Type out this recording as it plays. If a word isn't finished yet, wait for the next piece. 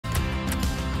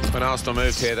When Arsenal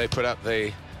moved here, they put up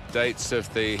the dates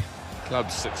of the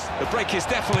club's success. The break is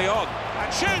definitely on.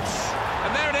 And shoots!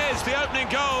 And there it is, the opening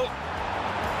goal.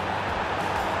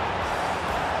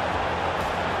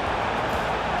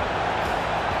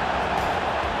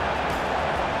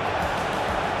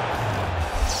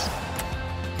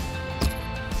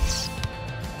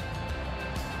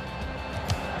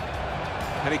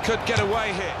 And he could get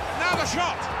away here. Now the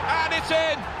shot! And it's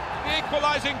in! The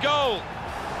equalising goal.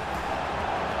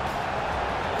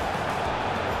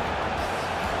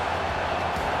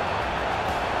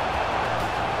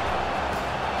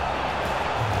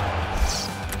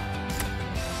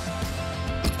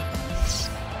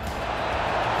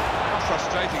 How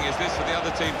frustrating is this for the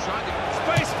other team? Trying to...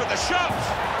 Space for the shot!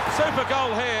 Super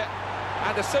goal here.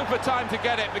 And a super time to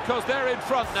get it because they're in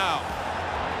front now.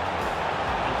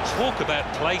 Talk about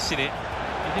placing it.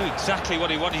 He knew exactly what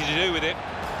he wanted to do with it.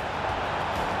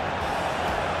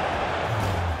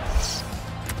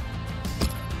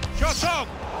 Shots on!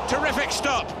 Terrific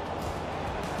stop.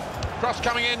 Cross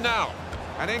coming in now.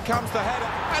 And in comes the header.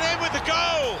 And in with the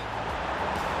goal!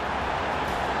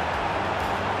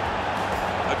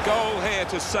 A goal here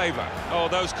to savour. Oh,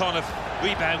 those kind of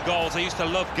rebound goals, I used to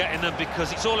love getting them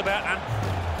because it's all about...